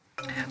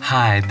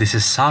Hi, this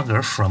is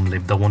Sagar from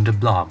Live the Wonder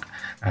blog,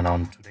 and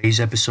on today's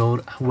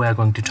episode, we are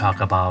going to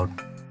talk about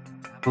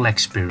travel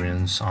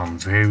experience on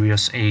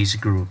various age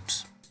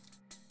groups.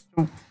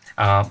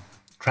 Uh,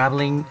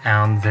 Traveling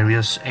on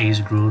various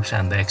age groups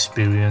and the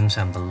experience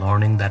and the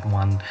learning that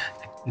one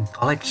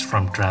collects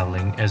from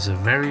traveling is a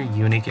very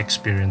unique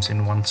experience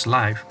in one's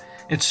life.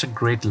 It's a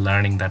great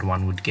learning that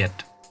one would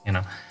get, you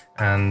know,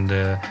 and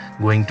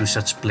going to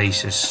such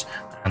places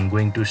and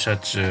going to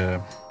such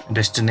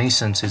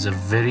destinations is a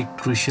very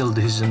crucial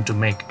decision to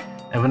make.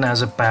 Even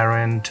as a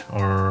parent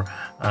or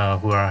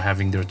who are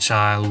having their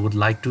child would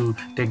like to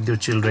take their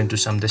children to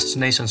some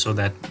destination so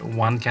that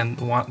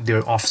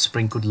their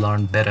offspring could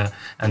learn better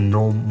and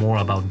know more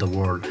about the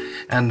world.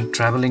 And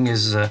traveling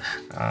is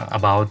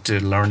about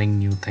learning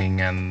new thing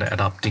and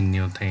adopting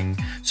new thing.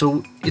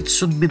 So it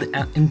should be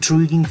an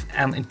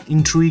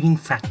intriguing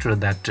factor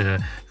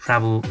that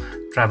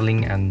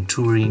traveling and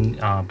touring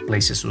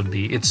places would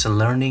be. It's a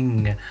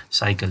learning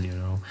cycle,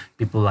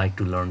 people like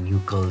to learn new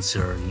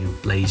culture, new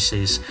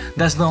places.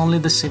 That's the only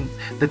the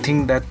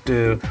thing that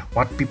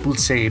what people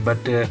say,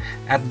 but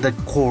at the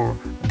core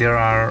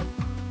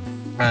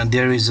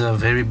there is a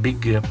very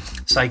big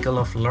cycle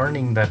of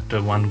learning that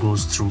one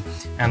goes through.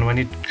 And when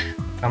it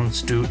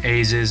comes to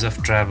ages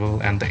of travel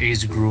and the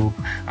age group,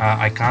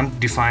 I can't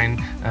define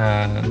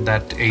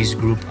that age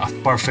group of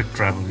perfect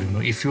travel.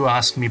 If you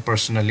ask me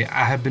personally,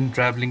 I have been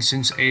traveling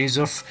since age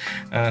of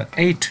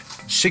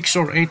 6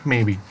 or 8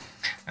 maybe.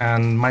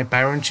 And my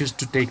parents used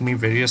to take me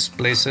various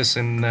places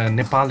in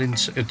Nepal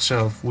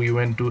itself. We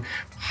went to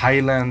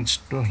highlands,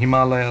 to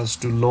Himalayas,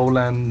 to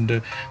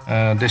lowland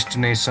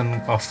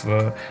destination of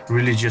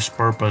religious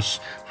purpose.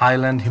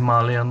 Highland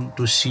Himalayan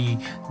to see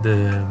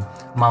the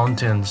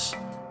mountains.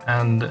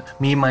 And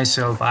me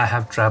myself, I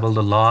have traveled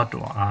a lot.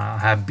 I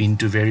have been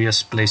to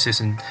various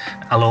places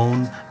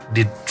alone,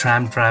 did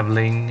tram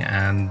traveling,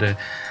 and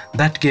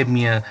that gave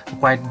me a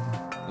quite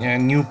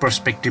new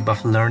perspective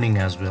of learning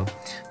as well.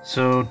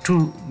 So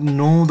to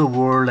know the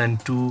world and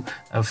to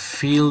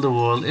feel the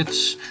world,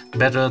 it's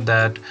better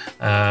that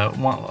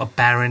a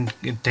parent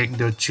can take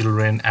their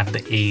children at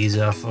the age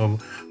of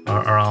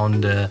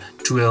around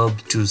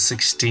 12 to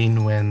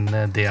 16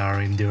 when they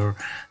are in their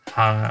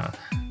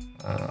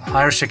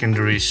higher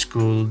secondary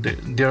school.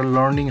 Their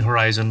learning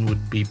horizon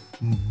would be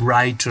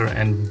brighter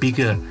and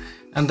bigger,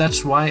 and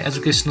that's why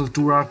educational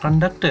tours are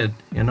conducted.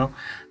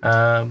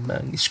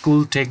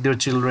 School take their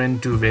children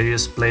to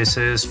various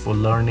places for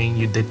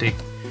learning. They take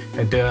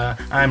and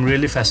I'm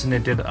really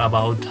fascinated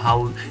about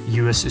how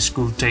US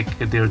school take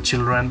their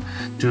children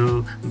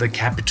to the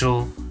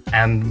capital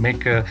and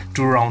make a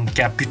tour around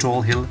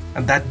Capitol Hill,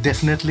 and that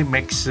definitely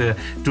makes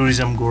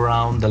tourism go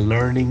around. The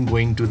learning,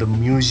 going to the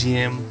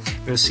museum,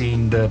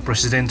 seeing the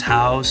president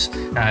house.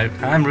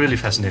 I'm really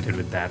fascinated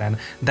with that, and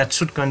that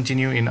should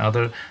continue in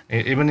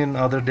even in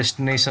other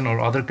destination or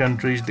other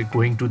countries. They're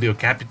going to their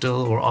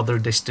capital or other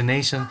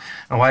destination.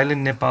 While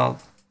in Nepal,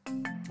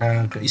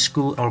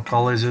 school or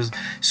colleges,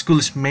 school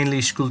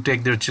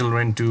take their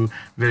children to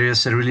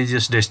various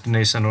religious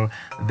destination, or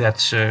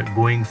that's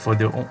going for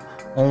their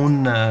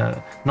own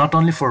not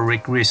only for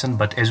recreation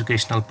but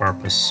educational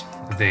purpose.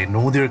 They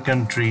know their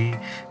country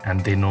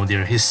and they know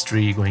their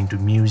history, going to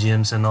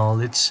museums and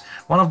all. It's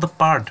one of the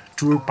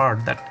tour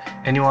part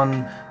that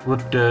anyone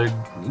would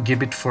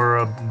give it for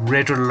a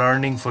greater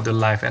learning for their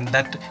life, and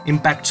that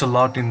impacts a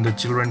lot in the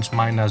children's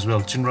mind as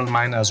well.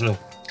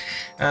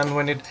 And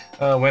when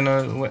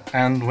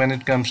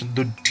it comes to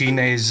the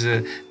teenage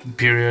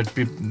period,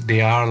 they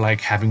are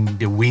like having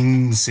the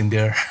wings in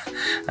their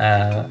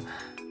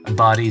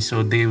body,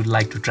 so they would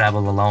like to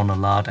travel alone a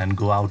lot and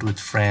go out with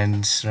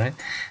friends, right?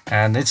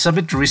 And it's a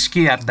bit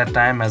risky at that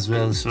time as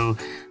well, so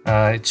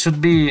it should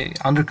be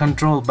under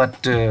control.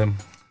 But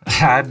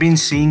I've been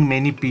seeing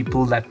many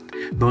people that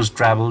those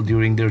travel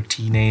during their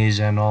teenage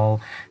and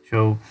all,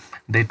 so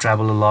they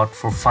travel a lot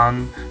for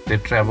fun. They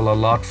travel a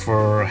lot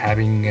for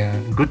having a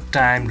good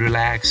time,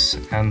 relax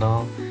and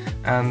all.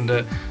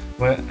 And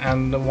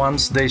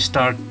once they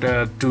start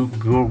to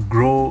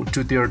grow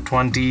to their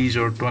 20s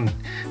or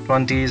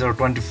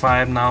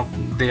 25, now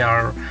they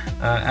are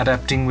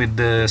adapting with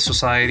the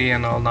society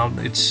and all. Now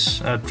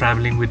it's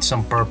traveling with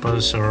some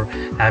purpose or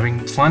having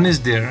fun is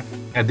there.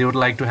 They would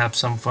like to have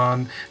some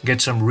fun,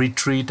 get some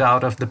retreat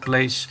out of the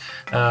place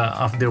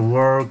of their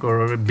work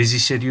or busy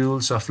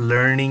schedules of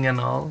learning and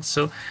all.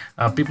 So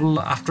people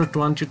after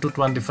 20 to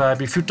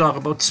 25, if you talk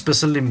about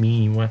especially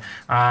me,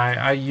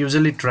 I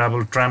usually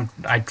tram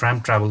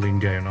travel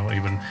India,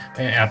 even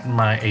at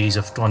my age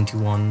of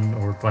 21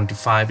 or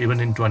 25, even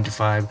in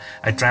 25,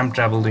 I tram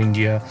traveled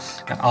India,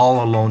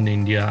 all alone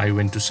India. I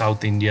went to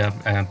South India,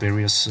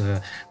 various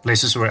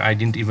places where I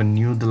didn't even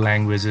knew the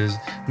languages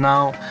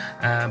now,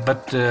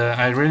 but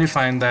I really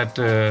find that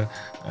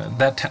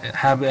that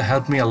have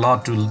helped me a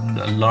lot to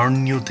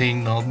learn new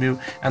things,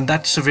 and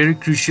that's a very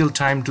crucial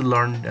time to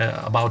learn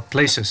about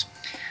places.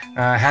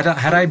 Had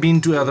I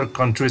been to other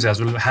countries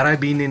as well, had I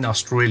been in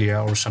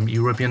Australia or some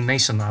European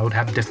nation, I would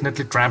have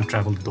definitely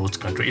traveled to those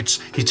countries. It's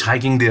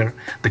hitchhiking there.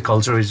 The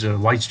culture is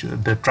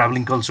the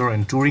traveling culture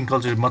and touring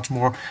culture is much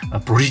more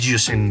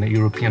prodigious in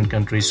European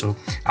countries. So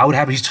I would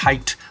have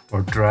hitchhiked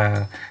or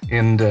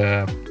in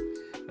the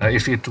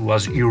if it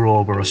was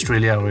Europe or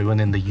Australia or even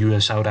in the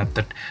US, I would have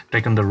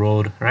taken the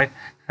road, right?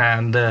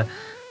 And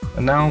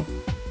now.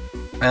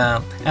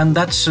 And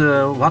that's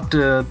what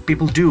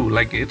people do.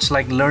 Like it's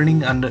like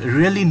learning and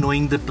really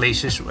knowing the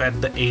places at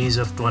the age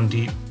of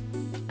 20,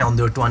 on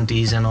their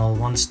 20s and all.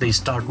 Once they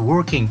start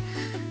working,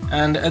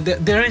 and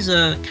there is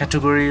a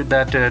category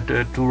that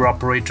tour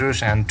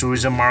operators and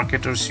tourism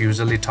marketers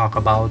usually talk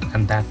about,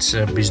 and that's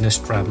business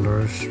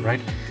travelers,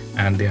 right?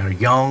 And they are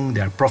young,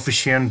 they are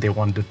proficient, they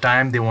want the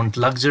time, they want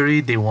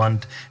luxury, they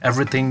want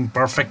everything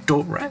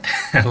perfecto, right?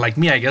 Like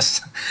me, I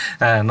guess.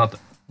 Not,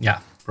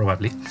 yeah,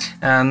 probably.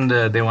 And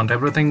they want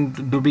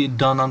everything to be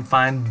done on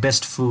fine,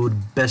 best food,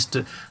 best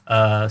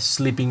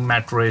sleeping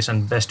mattress,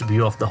 and best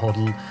view of the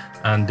hotel.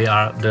 And they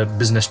are the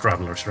business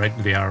travelers, right?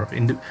 They are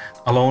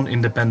alone,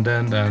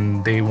 independent,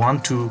 and they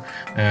want to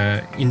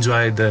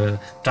enjoy the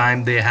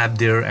time they have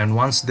there. And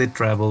once they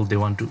travel, they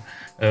want to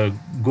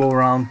go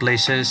around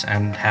places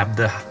and have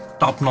the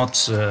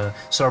top-notch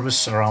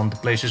service around the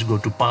places, go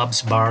to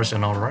pubs, bars,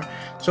 and all, right?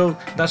 So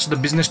that's the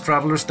business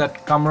travelers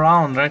that come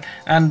around, right?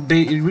 And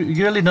they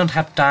really don't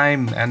have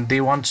time, and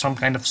they want some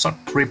kind of short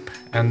trip,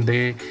 and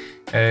they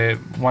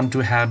want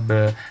to have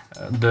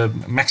the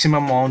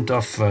maximum amount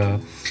of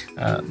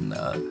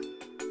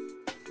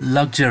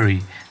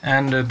luxury,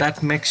 and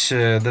that makes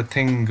the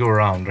thing go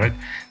around, right?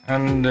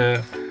 And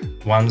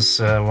once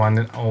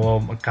one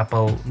or a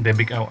couple they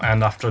become,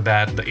 and after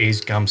that the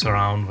age comes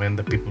around when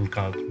the people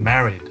got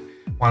married.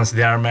 Once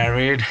they are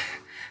married,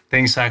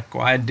 things are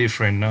quite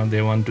different. Now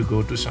they want to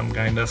go to some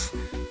kind of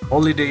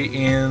holiday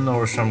inn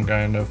or some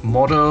kind of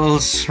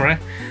motels, right?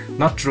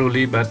 Not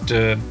truly, but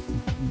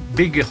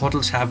big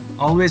hotels have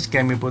always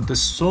came up with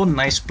this so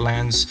nice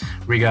plans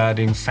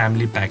regarding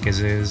family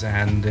packages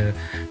and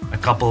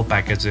couple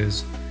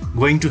packages.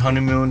 Going to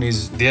honeymoon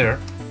is there.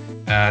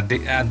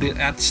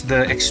 That's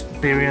the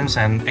experience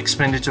and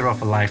expenditure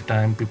of a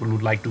lifetime. People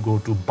would like to go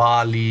to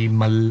Bali,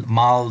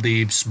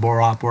 Maldives,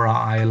 Bora Bora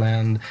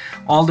Island,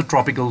 all the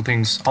tropical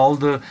things, all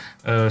the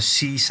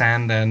sea,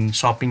 sand, and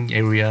shopping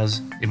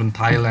areas, even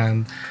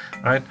Thailand,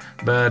 right?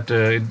 But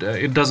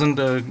it doesn't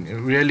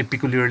really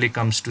peculiarly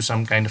comes to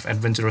some kind of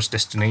adventurous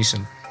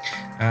destination.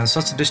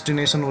 Such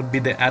destination would be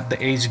at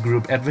the age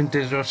group.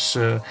 Adventurous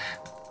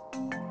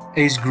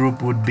age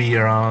group would be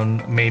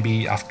around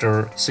maybe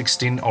after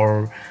 16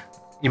 or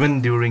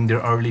even during their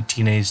early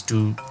teenage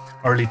to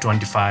early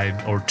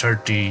 25 or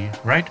 30,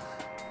 right?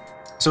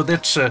 So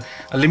that's a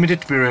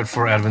limited period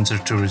for adventure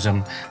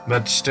tourism.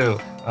 But still,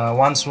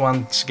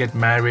 once get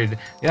married,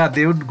 yeah,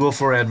 they would go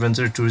for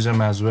adventure tourism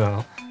as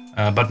well,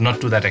 but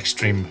not to that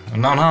extreme.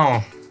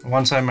 Now,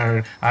 once I'm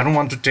married, I don't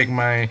want to take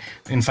my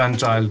infant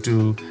child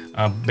to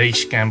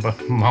base camp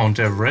of Mount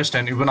Everest,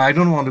 and even I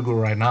don't want to go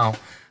right now.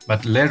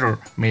 But later,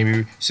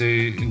 maybe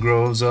she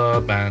grows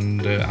up,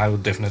 and I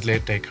would definitely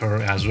take her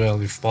as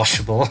well if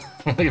possible.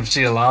 If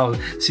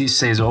she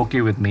says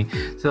okay with me.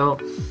 So,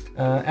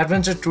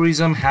 adventure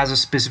tourism has a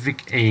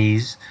specific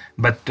age,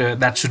 but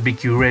that should be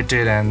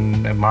curated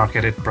and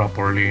marketed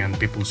properly, and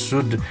people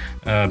should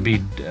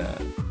be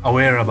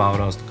aware about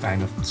all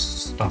kind of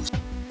stuff.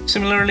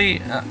 Similarly,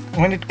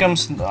 when it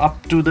comes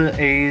up to the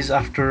age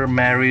after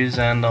marriage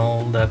and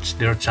all, that's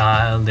their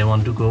child, they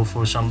want to go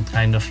for some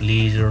kind of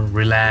leisure,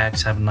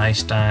 relax, have a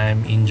nice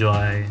time,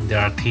 enjoy. There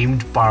are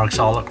themed parks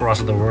all across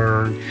the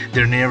world.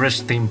 Their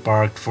nearest theme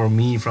park for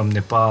me from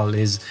Nepal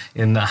is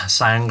in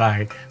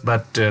Shanghai,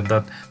 but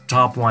the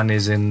top one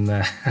is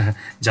in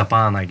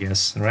Japan, I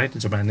guess, right?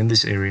 Japan, in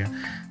this area.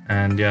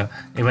 And yeah,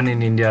 even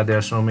in India, there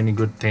are so many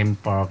good theme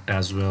parks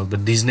as well. The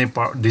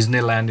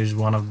Disneyland is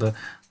one of the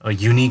a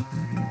unique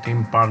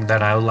theme park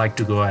that I would like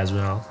to go as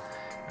well.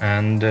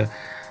 And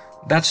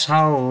that's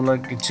how,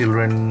 like,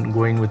 children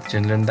going with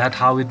children, that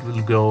how it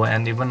will go.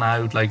 And even I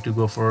would like to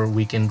go for a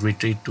weekend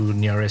retreat to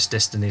nearest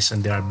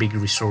destination. There are big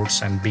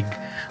resorts and big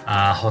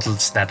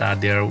hotels that are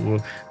there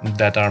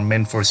that are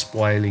meant for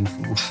spoiling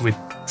with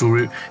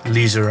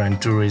leisure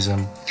and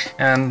tourism.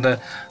 And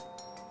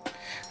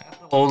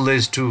old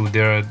age too,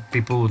 there are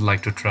people who would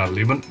like to travel.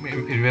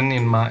 Even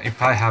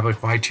if I have a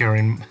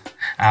criterion,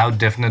 I would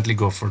definitely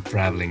go for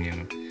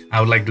traveling. I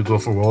would like to go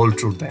for world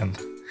tour then.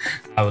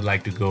 I would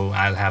like to go.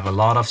 I'll have a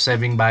lot of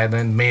saving by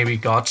then. Maybe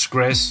God's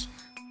grace,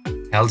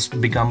 health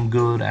become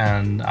good,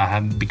 and I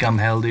have become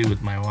healthy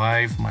with my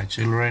wife, my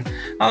children.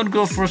 I would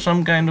go for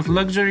some kind of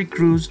luxury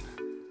cruise.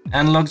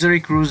 And luxury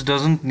cruise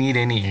doesn't need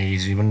any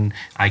age. Even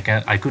I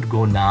could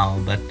go now,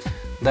 but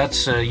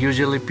that's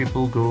usually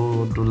people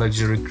go to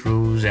luxury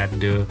cruise at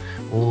the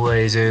old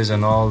ages,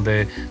 and all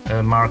the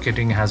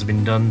marketing has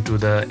been done to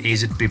the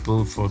aged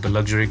people for the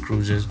luxury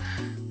cruises,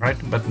 right?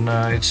 But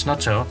it's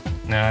not so.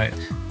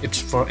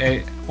 It's for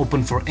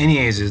open for any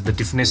ages. The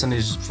definition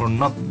is for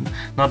not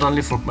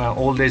only for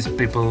old age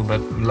people,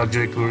 but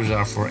luxury cruises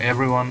are for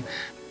everyone.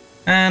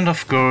 And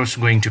of course,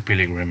 going to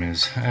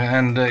pilgrimage.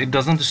 And it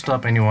doesn't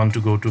stop anyone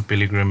to go to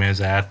pilgrimage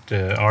at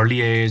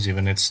early age,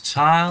 even it's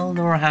child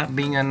or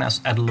being an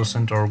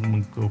adolescent or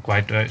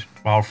quite a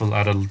powerful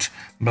adult.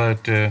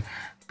 But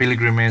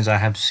pilgrimage I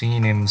have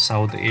seen in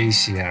South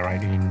Asia,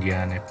 right, India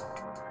and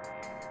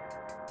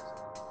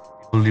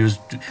people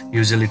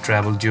usually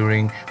travel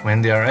during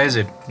when they are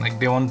aged, like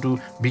they want to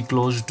be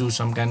close to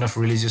some kind of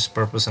religious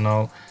purpose and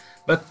all.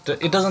 But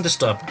it doesn't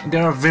stop.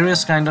 There are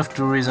various kind of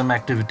tourism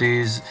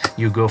activities.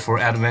 You go for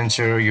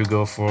adventure, you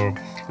go for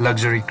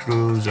luxury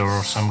cruise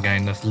or some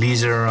kind of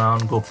leisure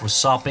around, go for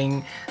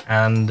shopping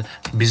and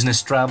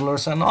business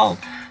travelers and all.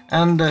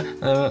 And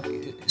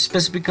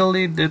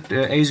specifically that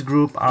age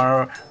group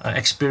are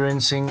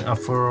experiencing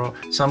for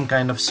some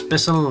kind of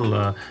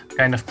special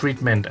kind of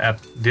treatment at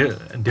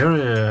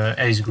their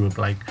age group,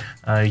 like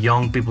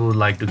young people would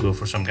like to go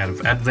for some kind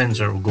of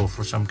adventure or go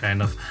for some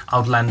kind of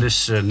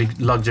outlandish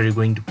luxury,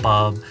 going to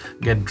pub,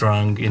 get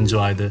drunk,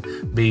 enjoy the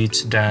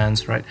beach,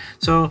 dance, right?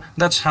 So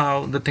that's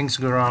how the things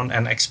go around,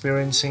 and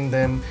experiencing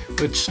them,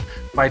 which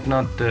quite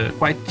not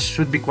quite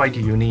should be quite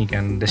unique.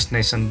 And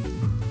destination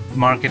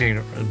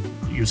marketing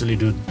usually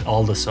do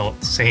all the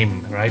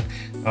same, right?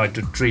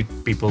 To treat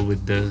people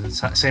with the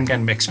same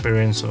kind of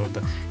experience of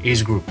the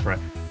age group, right?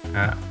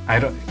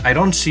 I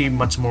don't see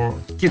much more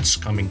kids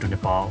coming to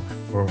Nepal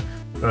for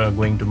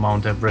going to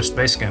Mount Everest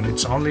base camp.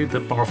 It's only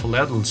the powerful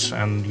adults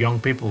and young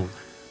people,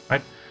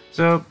 right?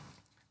 So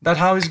that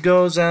how it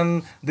goes,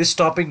 and this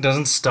topic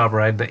doesn't stop,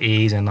 right? The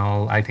age and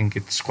all. I think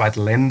it's quite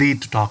lengthy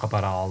to talk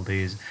about all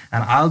these,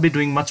 and I'll be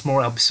doing much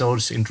more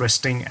episodes,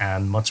 interesting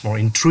and much more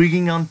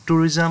intriguing on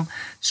tourism.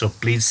 So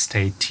please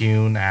stay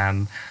tuned,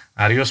 and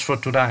adios for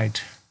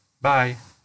tonight. Bye.